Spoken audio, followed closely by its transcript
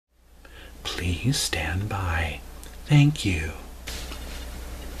Please stand by. Thank you.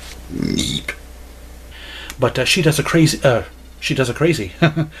 Neat. But she does a crazy,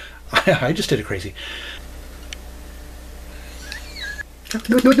 I just did a crazy.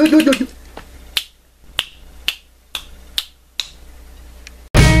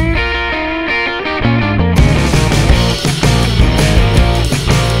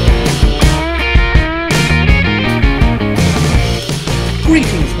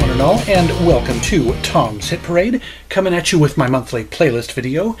 Greetings one and all, and welcome to Tom's Hit Parade, coming at you with my monthly playlist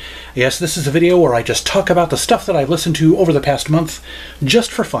video. Yes, this is a video where I just talk about the stuff that I've listened to over the past month,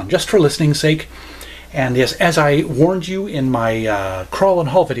 just for fun, just for listening's sake. And yes, as I warned you in my crawl and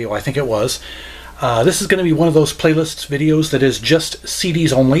haul video, I think it was, this is going to be one of those playlists videos that is just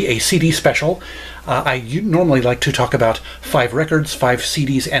CDs only, a CD special. I normally like to talk about 5 records, 5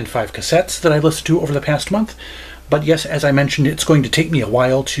 CDs, and 5 cassettes that I listened to over the past month. But yes, as I mentioned, it's going to take me a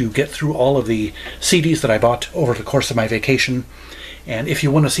while to get through all of the CDs that I bought over the course of my vacation. And if you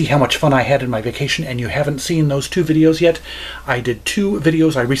want to see how much fun I had in my vacation and you haven't seen those 2 videos yet, I did 2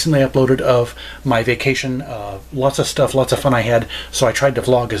 videos I recently uploaded of my vacation. Lots of stuff, lots of fun I had, so I tried to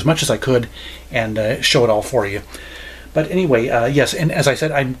vlog as much as I could and show it all for you. But anyway, yes, and as I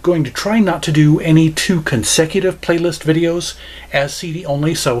said, I'm going to try not to do any 2 consecutive playlist videos as CD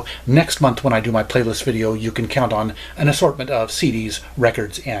only, so next month when I do my playlist video, you can count on an assortment of CDs,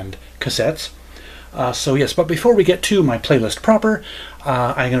 records, and cassettes. So yes, but before we get to my playlist proper,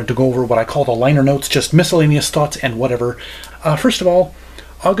 I'm going to go over what I call the liner notes, just miscellaneous thoughts and whatever. First of all,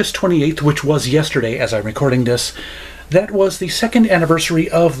 August 28th, which was yesterday as I'm recording this, that was the 2nd anniversary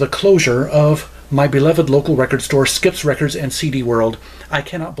of the closure of my beloved local record store, Skip's Records and CD World. I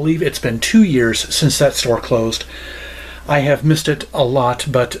cannot believe it's been 2 years since that store closed. I have missed it a lot,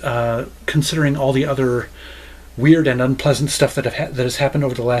 but considering all the other weird and unpleasant stuff that has happened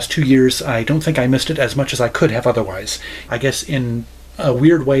over the last 2 years, I don't think I missed it as much as I could have otherwise. I guess in a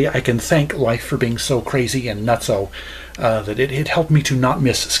weird way I can thank life for being so crazy and nutso that it helped me to not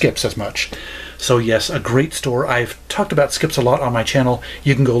miss Skip's as much. So yes, a great store. I've talked about Skip's a lot on my channel.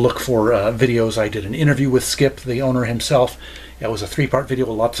 You can go look for videos. I did an interview with Skip, the owner himself. It was a 3-part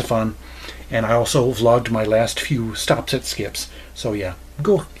video, lots of fun. And I also vlogged my last few stops at Skip's. So yeah,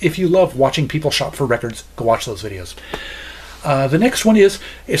 go if you love watching people shop for records, go watch those videos. The next one is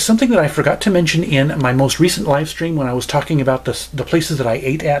something that I forgot to mention in my most recent live stream when I was talking about the places that I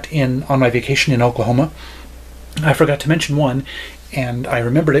ate at on my vacation in Oklahoma. I forgot to mention one, and I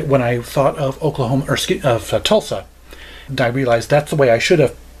remembered it when I thought of Oklahoma, or of Tulsa. And I realized that's the way I should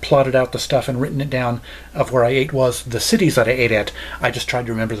have plotted out the stuff and written it down of where I ate was the cities that I ate at. I just tried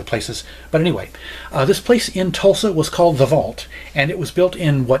to remember the places. But anyway, this place in Tulsa was called The Vault, and it was built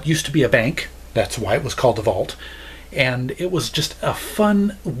in what used to be a bank. That's why it was called The Vault. And it was just a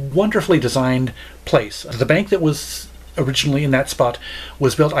fun, wonderfully designed place. The bank that was originally in that spot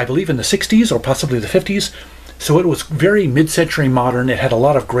was built, I believe, in the 60s or possibly the 50s. So it was very mid-century modern. It had a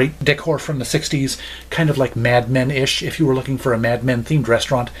lot of great decor from the 60s, kind of like Mad Men-ish. If you were looking for a Mad Men-themed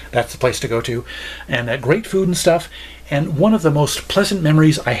restaurant, that's the place to go to. And great food and stuff. And one of the most pleasant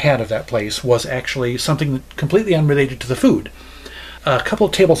memories I had of that place was actually something completely unrelated to the food. A couple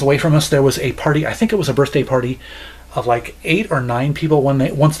of tables away from us, there was a party. I think it was a birthday party of like 8 or 9 people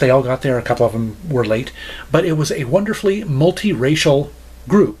once they all got there. A couple of them were late. But it was a wonderfully multiracial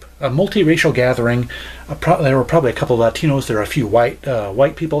group, a multiracial gathering. There were probably a couple of Latinos, there were a few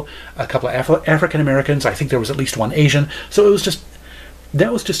white people, a couple of African Americans. I think there was at least one Asian. So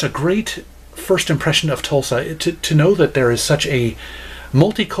that was just a great first impression of Tulsa, to know that there is such a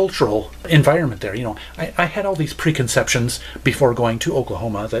multicultural environment there. You know, I had all these preconceptions before going to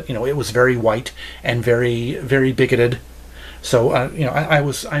Oklahoma that, you know, it was very white and very, very bigoted. So, you know,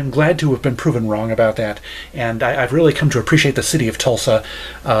 I'm glad to have been proven wrong about that, and I've really come to appreciate the city of Tulsa,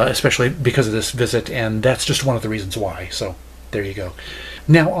 especially because of this visit, and that's just one of the reasons why. So, there you go.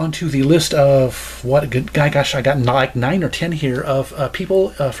 Now, on to the list of gosh, I got like 9 or 10 here of people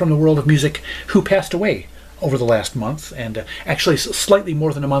from the world of music who passed away over the last month, and actually slightly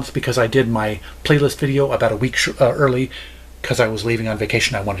more than a month, because I did my playlist video about a week early because I was leaving on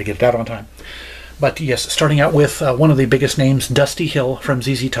vacation. I wanted to get it out on time. But yes, starting out with one of the biggest names, Dusty Hill from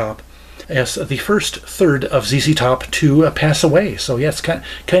ZZ Top. Yes, the first third of ZZ Top to pass away. So yes, kind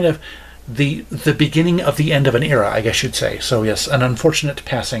of the beginning of the end of an era, I guess you'd say. So yes, an unfortunate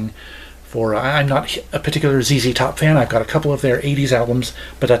passing for... I'm not a particular ZZ Top fan. I've got a couple of their 80s albums,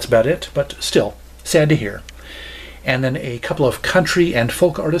 but that's about it. But still, sad to hear. And then a couple of country and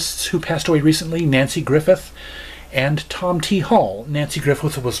folk artists who passed away recently, Nancy Griffith and Tom T. Hall. Nancy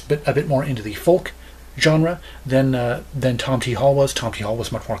Griffith was a bit more into the folk genre than Tom T. Hall was. Tom T. Hall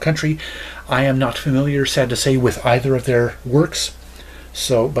was much more country. I am not familiar, sad to say, with either of their works.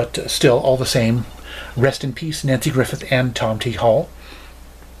 So, but still, all the same, rest in peace, Nancy Griffith and Tom T. Hall.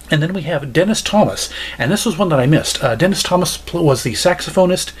 And then we have Dennis Thomas, and this was one that I missed. Dennis Thomas was the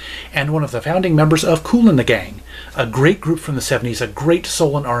saxophonist and one of the founding members of Kool and the Gang, a great group from the 70s, a great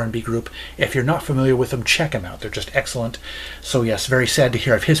soul and R&B group. If you're not familiar with them, check them out. They're just excellent. So yes, very sad to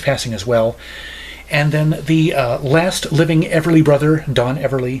hear of his passing as well. And then the last living Everly brother, Don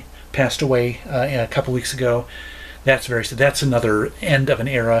Everly, passed away a couple weeks ago. That's very sad. That's another end of an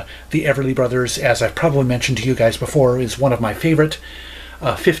era. The Everly Brothers, as I've probably mentioned to you guys before, is one of my favorite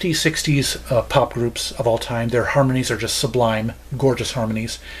 50s, 60s pop groups of all time. Their harmonies are just sublime, gorgeous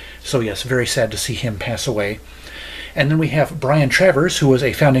harmonies. So yes, very sad to see him pass away. And then we have Brian Travers, who was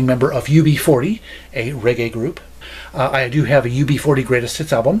a founding member of UB40, a reggae group. I do have a UB40 Greatest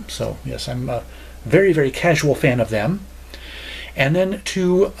Hits album, so yes, I'm a very, very casual fan of them. And then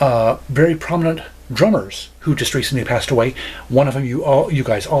two very prominent drummers who just recently passed away. One of them you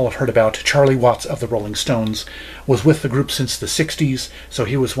guys all have heard about, Charlie Watts of the Rolling Stones, was with the group since the 60s, so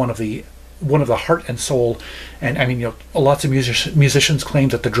he was one of the heart and soul. And I mean, lots of musicians claim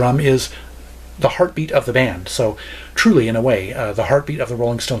that the drum is the heartbeat of the band. So truly, in a way, the heartbeat of the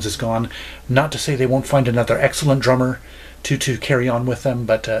Rolling Stones is gone. Not to say they won't find another excellent drummer to carry on with them,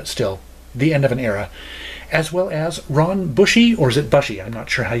 but still, the end of an era. As well as Ron Bushy, or is it Bushy? I'm not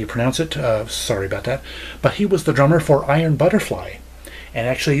sure how you pronounce it. Sorry about that. But he was the drummer for Iron Butterfly, and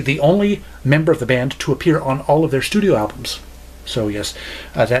actually the only member of the band to appear on all of their studio albums. So yes,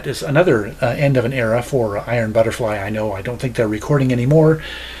 that is another end of an era for Iron Butterfly. I know I don't think they're recording anymore,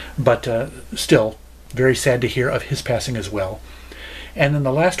 but still very sad to hear of his passing as well. And then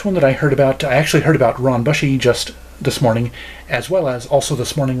the last one that I heard about, I actually heard about Ron Bushy just this morning, as well as also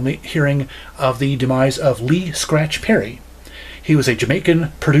this morning hearing of the demise of Lee Scratch Perry. He was a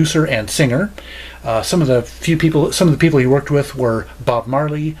Jamaican producer and singer. Some of the people he worked with were Bob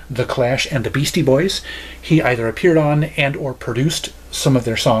Marley, The Clash, and the Beastie Boys. He either appeared on and or produced some of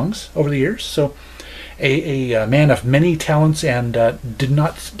their songs over the years. So a man of many talents, and did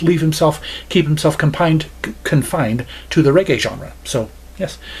not keep himself confined to the reggae genre. So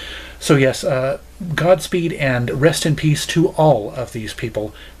yes, Godspeed and rest in peace to all of these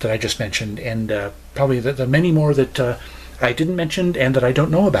people that I just mentioned, and probably the many more that I didn't mention and that I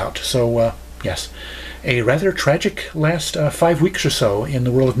don't know about. So yes, a rather tragic last 5 weeks or so in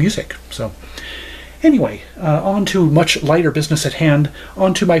the world of music. So anyway, on to much lighter business at hand,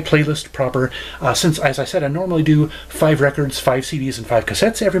 on to my playlist proper. Since, as I said, I normally do 5 records, 5 CDs, and 5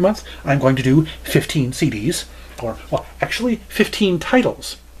 cassettes every month, I'm going to do 15 CDs, or, well, actually 15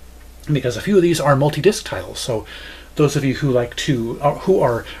 titles, because a few of these are multi-disc titles. So those of you who who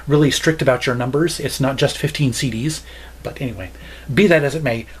are really strict about your numbers, it's not just 15 CDs. But anyway, be that as it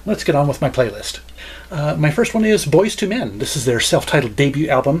may, let's get on with my playlist. My first one is Boyz II Men. This is their self-titled debut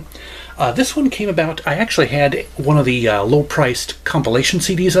album. This one came about, I actually had one of the low-priced compilation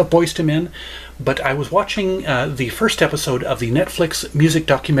CDs of Boyz II Men, but I was watching the first episode of the Netflix music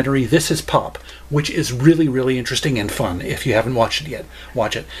documentary This Is Pop, which is really, really interesting and fun. If you haven't watched it yet,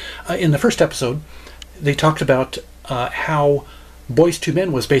 watch it. In the first episode, they talked about how Boyz II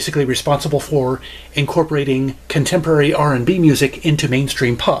Men was basically responsible for incorporating contemporary R&B music into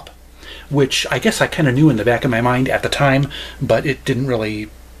mainstream pop, which I guess I kind of knew in the back of my mind at the time, but it didn't really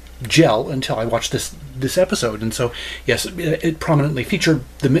gel until I watched this episode. And so, yes, it prominently featured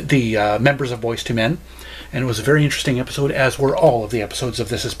the members of Boyz II Men, and it was a very interesting episode, as were all of the episodes of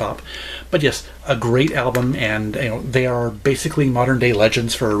This Is Pop. But yes, a great album, and they are basically modern-day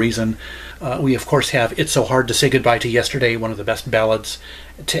legends for a reason. We, of course, have It's So Hard to Say Goodbye to Yesterday, one of the best ballads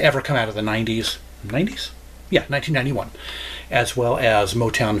to ever come out of the 90s. 90s? Yeah, 1991. As well as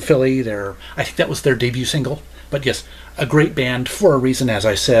Motown Philly. I think that was their debut single. But yes, a great band for a reason, as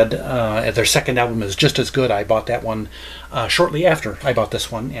I said. Their second album is just as good. I bought that one shortly after I bought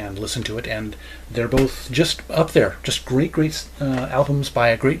this one and listened to it, and they're both just up there. Just great albums by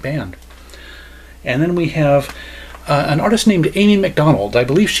a great band. And then we have an artist named Amy MacDonald. I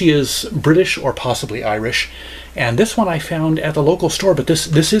believe she is British or possibly Irish. And this one I found at the local store, but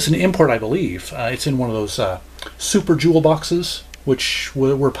this is an import, I believe. It's in one of those super jewel boxes, which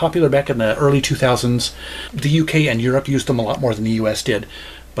were popular back in the early 2000s. The UK and Europe used them a lot more than the US did.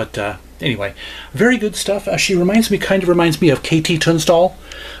 But anyway, very good stuff. She kind of reminds me of KT Tunstall,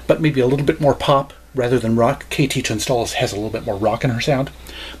 but maybe a little bit more pop rather than rock. KT Tunstall has a little bit more rock in her sound.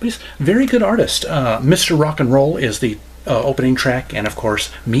 But he's a very good artist. Mr. Rock and Roll is the opening track, and of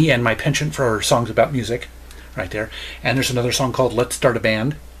course, Me and My Penchant for songs about music, right there. And there's another song called Let's Start a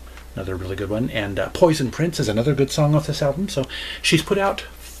Band, another really good one. And Poison Prince is another good song off this album. So she's put out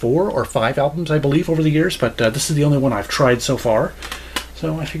 4 or 5 albums, I believe, over the years, but this is the only one I've tried so far.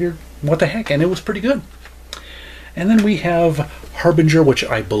 So I figured, what the heck, and it was pretty good. And then we have Harbinger, which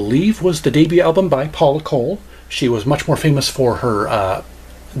I believe was the debut album by Paula Cole. She was much more famous for her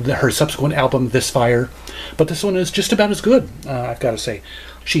her subsequent album, This Fire, but this one is just about as good, I've got to say.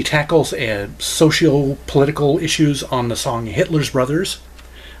 She tackles socio-political issues on the song Hitler's Brothers,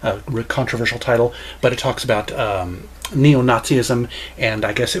 a controversial title, but it talks about neo-Nazism, and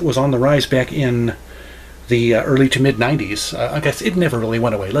I guess it was on the rise back in the early to mid-90s. I guess it never really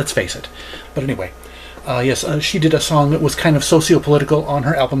went away, let's face it. But anyway, yes, she did a song that was kind of socio-political on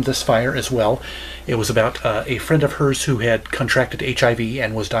her album This Fire as well. It was about a friend of hers who had contracted HIV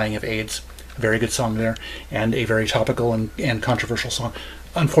and was dying of AIDS. A very good song there, and a very topical and controversial song.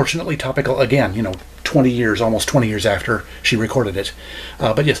 Unfortunately topical again, you know, 20 years, almost 20 years after she recorded it.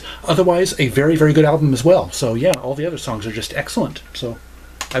 But yes, otherwise a very, very good album as well. So yeah, all the other songs are just excellent. So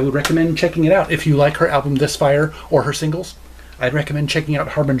I would recommend checking it out. If you like her album This Fire or her singles, I'd recommend checking out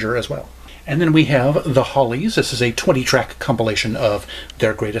Harbinger as well. And then we have The Hollies. This is a 20-track compilation of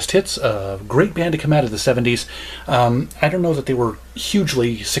their greatest hits. A great band to come out of the 70s. I don't know that they were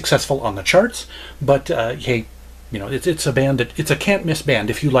hugely successful on the charts, but hey, you know, it's a band it's a can't-miss band.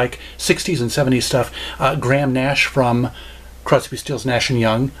 If you like 60s and 70s stuff, Graham Nash from Crosby, Stills, Nash &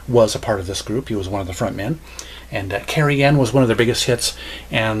 Young was a part of this group. He was one of the front men. And Carrie Ann was one of their biggest hits,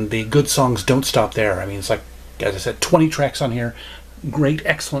 and the good songs don't stop there. I mean, it's like, as I said, 20 tracks on here. Great,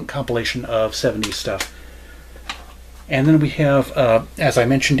 excellent compilation of 70s stuff. And then we have, as I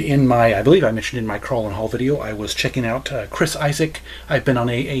mentioned in my, I believe I mentioned in my Crawl and Haul video, I was checking out Chris Isaak. I've been on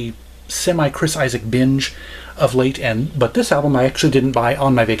a semi-Chris Isaak binge of late, but this album I actually didn't buy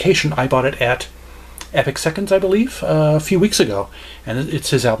on my vacation. I bought it at Epic Seconds, I believe, a few weeks ago. And it's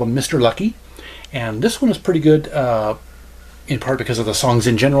his album, Mr. Lucky. And this one is pretty good, in part because of the songs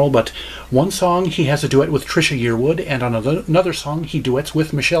in general, but one song he has a duet with Trisha Yearwood, and on another song he duets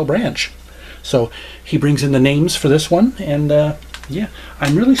with Michelle Branch. So he brings in the names for this one, and yeah,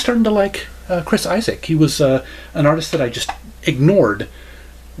 I'm really starting to like Chris Isaak. He was an artist that I just ignored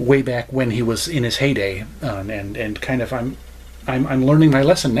way back when he was in his heyday, and kind of I'm learning my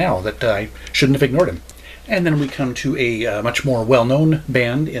lesson now that I shouldn't have ignored him. And then we come to a much more well-known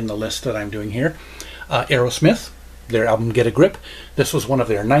band in the list that I'm doing here, Aerosmith. Their album Get a Grip. This was one of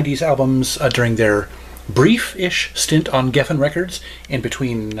their 90s albums during their brief-ish stint on Geffen Records, in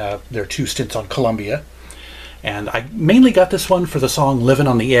between their 2 stints on Columbia. And I mainly got this one for the song Livin'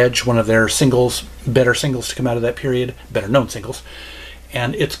 on the Edge, one of their singles, better singles to come out of that period, better known singles.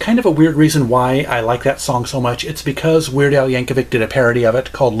 And it's kind of a weird reason why I like that song so much. It's because Weird Al Yankovic did a parody of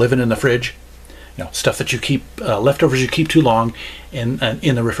it called Livin' in the Fridge. You know, stuff that you keep, leftovers you keep too long in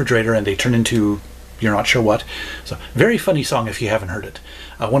the refrigerator and they turn into you're not sure what. So very funny song if you haven't heard it.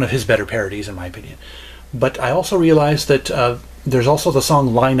 One of his better parodies in my opinion. But I also realized that there's also the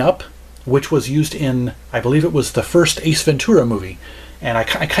song Line Up, which was used in, I believe it was the first Ace Ventura movie. And I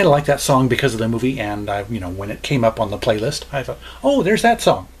kind of like that song because of the movie, and you know, when it came up on the playlist, I thought, oh, there's that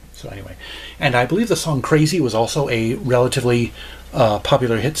song. So anyway, and I believe the song Crazy was also a relatively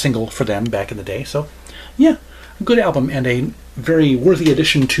popular hit single for them back in the day. So yeah, a good album and a very worthy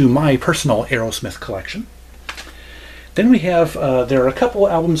addition to my personal Aerosmith collection. Then we have, there are a couple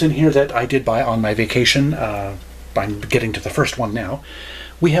albums in here that I did buy on my vacation. I'm getting to the first one now.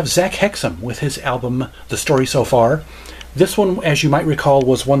 We have Zach Hexum with his album The Story So Far. This one, as you might recall,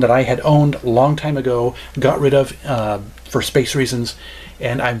 was one that I had owned a long time ago, got rid of for space reasons,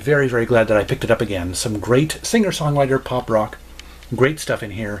 and I'm very, very glad that I picked it up again. Some great singer-songwriter pop rock, great stuff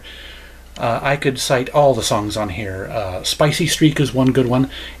in here. I could cite all the songs on here. Spicy Streak is one good one,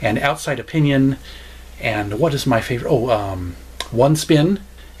 and Outside Opinion, and what is my favorite? Oh, One Spin.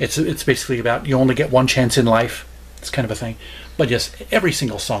 It's basically about you only get one chance in life. It's kind of a thing. But yes, every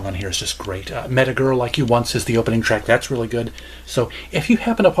single song on here is just great. Met a Girl Like You Once is the opening track. That's really good. So if you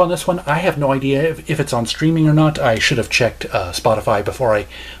happen upon this one, I have no idea if it's on streaming or not. I should have checked Spotify before I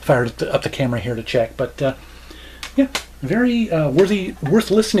fired up the camera here to check. But yeah, very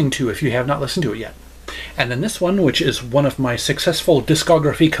worth listening to if you have not listened to it yet. And then this one, which is one of my successful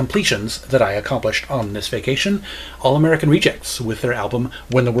discography completions that I accomplished on this vacation, All American Rejects with their album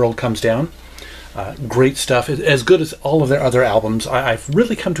When the World Comes Down. Great stuff, as good as all of their other albums. I've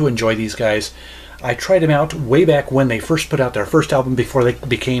really come to enjoy these guys. I tried them out way back when they first put out their first album before they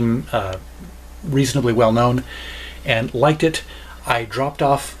became reasonably well known, and liked it. I dropped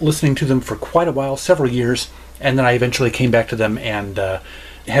off listening to them for quite a while, several years, and then I eventually came back to them and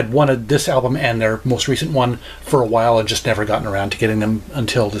had wanted this album and their most recent one for a while and just never gotten around to getting them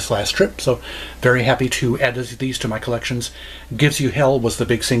until this last trip. So very happy to add these to my collections. Gives You Hell was the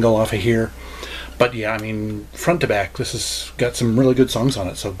big single off of here. But yeah, I mean, front to back, this has got some really good songs on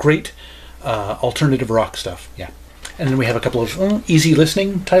it. So great alternative rock stuff, yeah. And then we have a couple of easy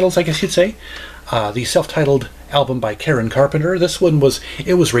listening titles, I guess you'd say. The self-titled album by Karen Carpenter. This one was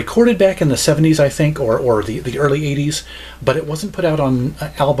recorded back in the 70s, I think, or the early 80s, but it wasn't put out on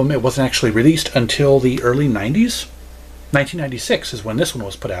an album. It wasn't actually released until the early 90s. 1996 is when this one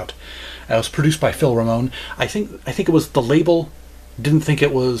was put out. It was produced by Phil Ramone. I think it was the label didn't think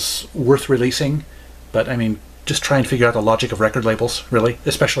it was worth releasing, but I mean, just try and figure out the logic of record labels, really,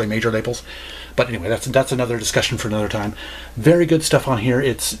 especially major labels. But anyway, that's another discussion for another time. Very good stuff on here.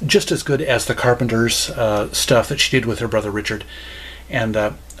 It's just as good as the Carpenters stuff that she did with her brother Richard. And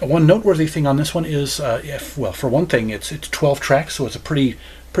one noteworthy thing on this one is, well, for one thing, it's 12 tracks, so it's a pretty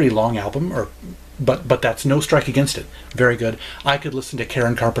long album. But that's no strike against it. Very good. I could listen to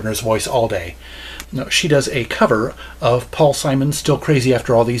Karen Carpenter's voice all day. No, she does a cover of Paul Simon's Still Crazy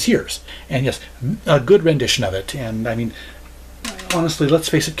After All These Years. And yes, a good rendition of it. And I mean, honestly, let's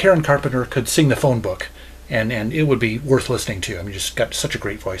face it, Karen Carpenter could sing the phone book, and it would be worth listening to. I mean, just got such a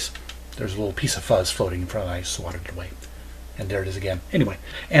great voice. There's a little piece of fuzz floating in front of the eye, swatted it away. And there it is again. Anyway,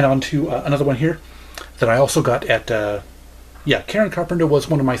 and on to another one here that I also got at... yeah, Karen Carpenter was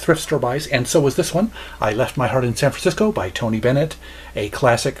one of my thrift store buys, and so was this one. I Left My Heart in San Francisco by Tony Bennett. A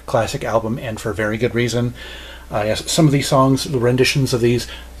classic album, and for very good reason. Yes, some of these songs, the renditions of these,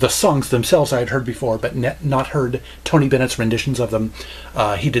 the songs themselves I had heard before, but not heard Tony Bennett's renditions of them.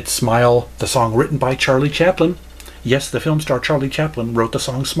 He did Smile, the song written by Charlie Chaplin. Yes, the film star Charlie Chaplin wrote the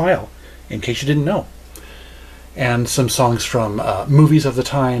song Smile, in case you didn't know. And some songs from movies of the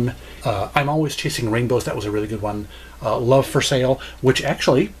time. I'm Always Chasing Rainbows, that was a really good one. Love for Sale, which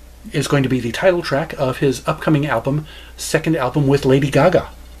actually is going to be the title track of his upcoming album, second album with Lady Gaga.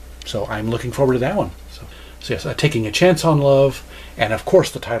 So I'm looking forward to that one. So yes, Taking a Chance on Love, and of course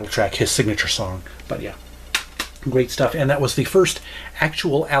the title track, his signature song. But yeah, great stuff. And that was the first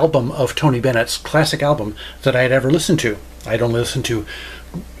actual album of Tony Bennett's, classic album, that I had ever listened to. I had only listened to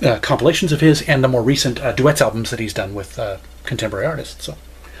compilations of his and the more recent duets albums that he's done with contemporary artists. So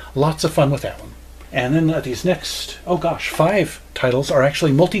lots of fun with that one. And then these next, 5 titles are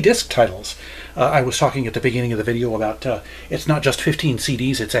actually multi-disc titles. I was talking at the beginning of the video about it's not just 15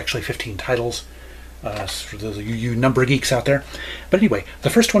 CDs, it's actually 15 titles. For those of you number geeks out there. But anyway, the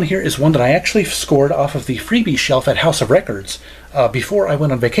first one here is one that I actually scored off of the freebie shelf at House of Records before I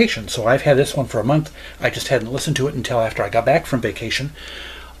went on vacation. So I've had this one for a month. I just hadn't listened to it until after I got back from vacation.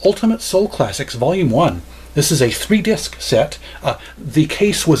 Ultimate Soul Classics Volume 1. This is a 3-disc set. The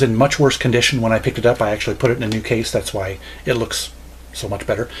case was in much worse condition when I picked it up. I actually put it in a new case. That's why it looks so much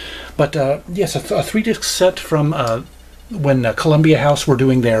better. But yes, a 3-disc set from when Columbia House were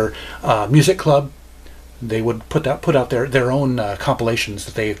doing their music club. They would put out their own compilations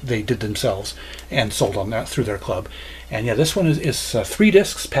that they did themselves and sold on that through their club. And yeah, this one is 3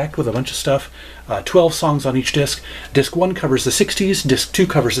 discs packed with a bunch of stuff, 12 songs on each disc. Disc 1 covers the 60s, disc 2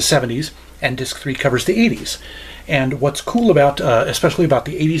 covers the 70s, and disc 3 covers the 80s. And what's cool about, especially about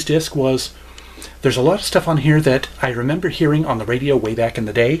the 80s disc, was there's a lot of stuff on here that I remember hearing on the radio way back in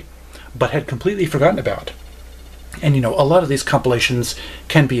the day, but had completely forgotten about. And you know, a lot of these compilations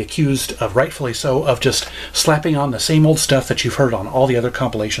can be accused of, rightfully so, of just slapping on the same old stuff that you've heard on all the other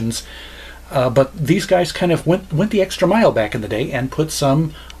compilations. But these guys kind of went the extra mile back in the day and put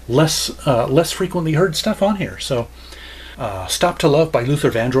some less frequently heard stuff on here. So, Stop to Love by Luther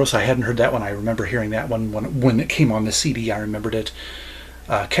Vandross, I hadn't heard that one. I remember hearing that one when it came on the CD. I remembered it.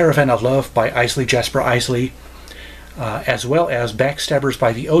 Caravan of Love by Isley Jasper Isley, as well as Backstabbers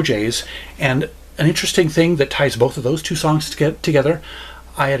by the OJs. And an interesting thing that ties both of those two songs together,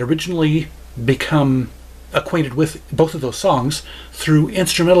 I had originally become acquainted with both of those songs through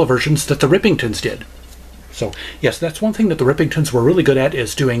instrumental versions that the Rippingtons did. So yes, that's one thing that the Rippingtons were really good at,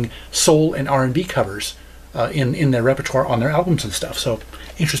 is doing soul and R&B covers in their repertoire on their albums and stuff. So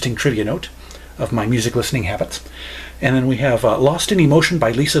interesting trivia note of my music listening habits. And then we have Lost in Emotion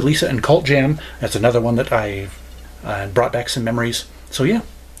by Lisa Lisa and Cult Jam. That's another one that I brought back some memories. So yeah,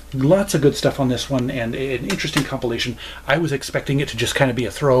 lots of good stuff on this one, and an interesting compilation. I was expecting it to just kind of be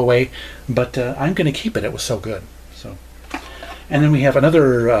a throwaway, but I'm going to keep it. It was so good. So, and then we have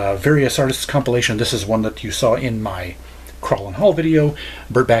another various artists compilation. This is one that you saw in my Crawl and Haul video,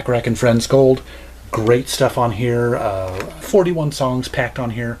 Burt Bacharach and Friends Gold. Great stuff on here. 41 songs packed on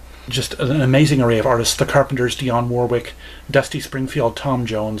here. just an amazing array of artists. The Carpenters, Dionne Warwick, Dusty Springfield, Tom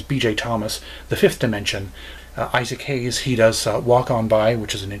Jones, B.J. Thomas, The Fifth Dimension, Isaac Hayes. He does Walk On By,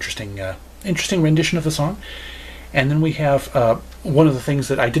 which is an interesting rendition of the song. And then we have one of the things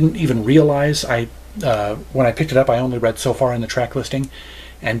that I didn't even realize. When I picked it up, I only read so far in the track listing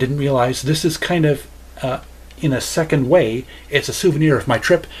and didn't realize this is kind of, in a second way, it's a souvenir of my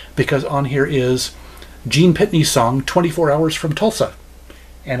trip, because on here is Gene Pitney's song, 24 Hours from Tulsa.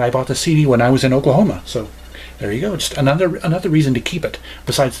 And I bought the CD when I was in Oklahoma. So there you go. Just another reason to keep it,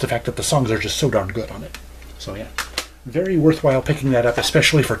 besides the fact that the songs are just so darn good on it. So yeah, very worthwhile picking that up,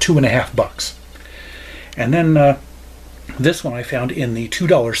 especially for $2.50. And then this one I found in the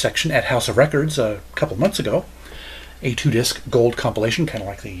 $2 section at House of Records a couple months ago. A 2-disc gold compilation, kind of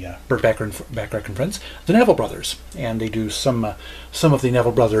like the Burt Bacharach and Friends, the Neville Brothers. And they do some of the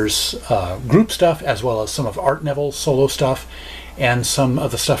Neville Brothers group stuff, as well as some of Art Neville's solo stuff, and some of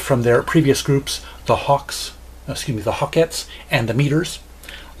the stuff from their previous groups, the Hawkettes and the Meters.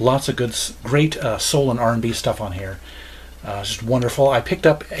 Lots of good, great soul and R&B stuff on here. Just wonderful. I picked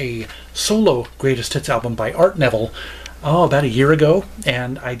up a solo greatest hits album by Art Neville about a year ago,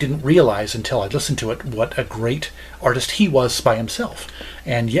 and I didn't realize until I listened to it what a great artist he was by himself.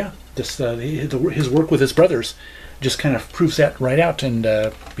 And yeah, just his work with his brothers just kind of proves that right out, and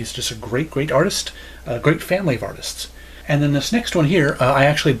he's just a great artist, a great family of artists. And then this next one here, I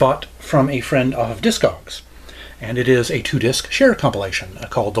actually bought from a friend off of Discogs. And it is a 2-disc share compilation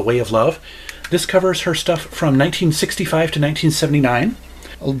called The Way of Love. This covers her stuff from 1965 to 1979.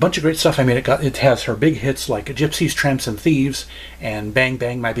 A bunch of great stuff. I mean, it has her big hits like Gypsies, Tramps, and Thieves, and Bang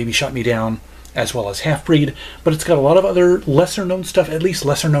Bang, My Baby Shot Me Down, as well as Half Breed. But it's got a lot of other lesser-known stuff, at least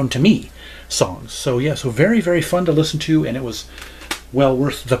lesser-known to me, songs. So yeah, so very fun to listen to, and it was well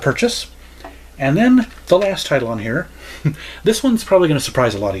worth the purchase. And then the last title on here, this one's probably going to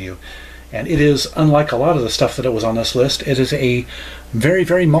surprise a lot of you. And it is, unlike a lot of the stuff that was on this list, it is a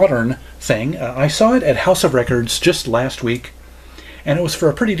very modern thing. I saw it at House of Records just last week, and it was for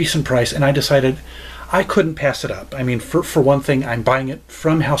a pretty decent price, and I decided I couldn't pass it up. I mean, for one thing, I'm buying it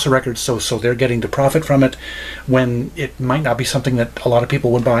from House of Records, so they're getting to profit from it when it might not be something that a lot of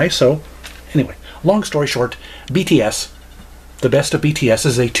people would buy. So anyway, long story short, BTS, The Best of BTS,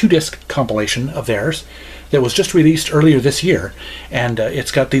 is a 2-disc compilation of theirs that was just released earlier this year, and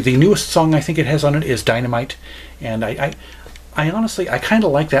it's got the newest song I think it has on it is Dynamite, and I honestly, I kind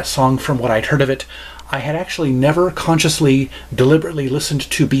of like that song from what I'd heard of it. I had actually never consciously, deliberately listened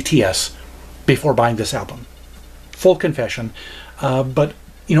to BTS before buying this album. Full confession, but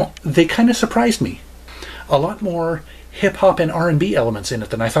you know, they kind of surprised me. A lot more hip-hop and R&B elements in it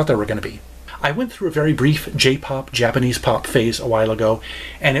than I thought there were going to be. I went through a very brief J-pop, Japanese pop phase a while ago,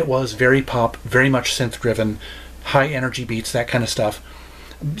 and it was very pop, very much synth-driven, high-energy beats, that kind of stuff.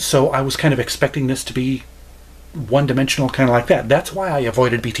 So I was kind of expecting this to be one-dimensional, kind of like that. That's why I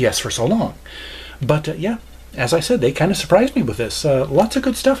avoided BTS for so long. But yeah, as I said, they kind of surprised me with this. Lots of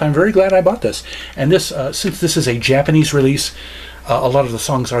good stuff. I'm very glad I bought this. And this, since this is a Japanese release, a lot of the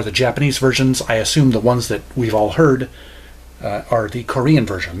songs are the Japanese versions. I assume the ones that we've all heard are the Korean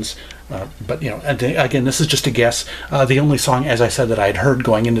versions. But, you know, again, this is just a guess. The only song, as I said, that I'd heard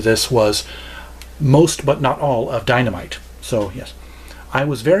going into this was most but not all of Dynamite. So, yes, I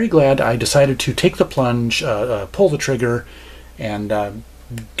was very glad I decided to take the plunge, pull the trigger, and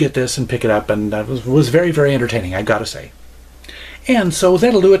get this and pick it up, and it was very entertaining, I've got to say. And so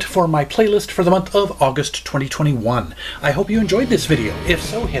that'll do it for my playlist for the month of August 2021. I hope you enjoyed this video. If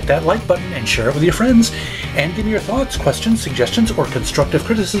so, hit that like button and share it with your friends. And give me your thoughts, questions, suggestions, or constructive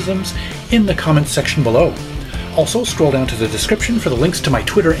criticisms in the comments section below. Also, scroll down to the description for the links to my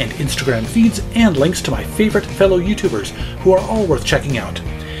Twitter and Instagram feeds and links to my favorite fellow YouTubers, who are all worth checking out.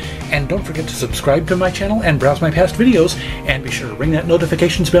 And don't forget to subscribe to my channel and browse my past videos, and be sure to ring that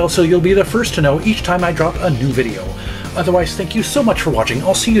notifications bell so you'll be the first to know each time I drop a new video. Otherwise, thank you so much for watching.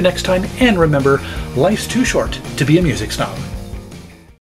 I'll see you next time, and remember, life's too short to be a music snob.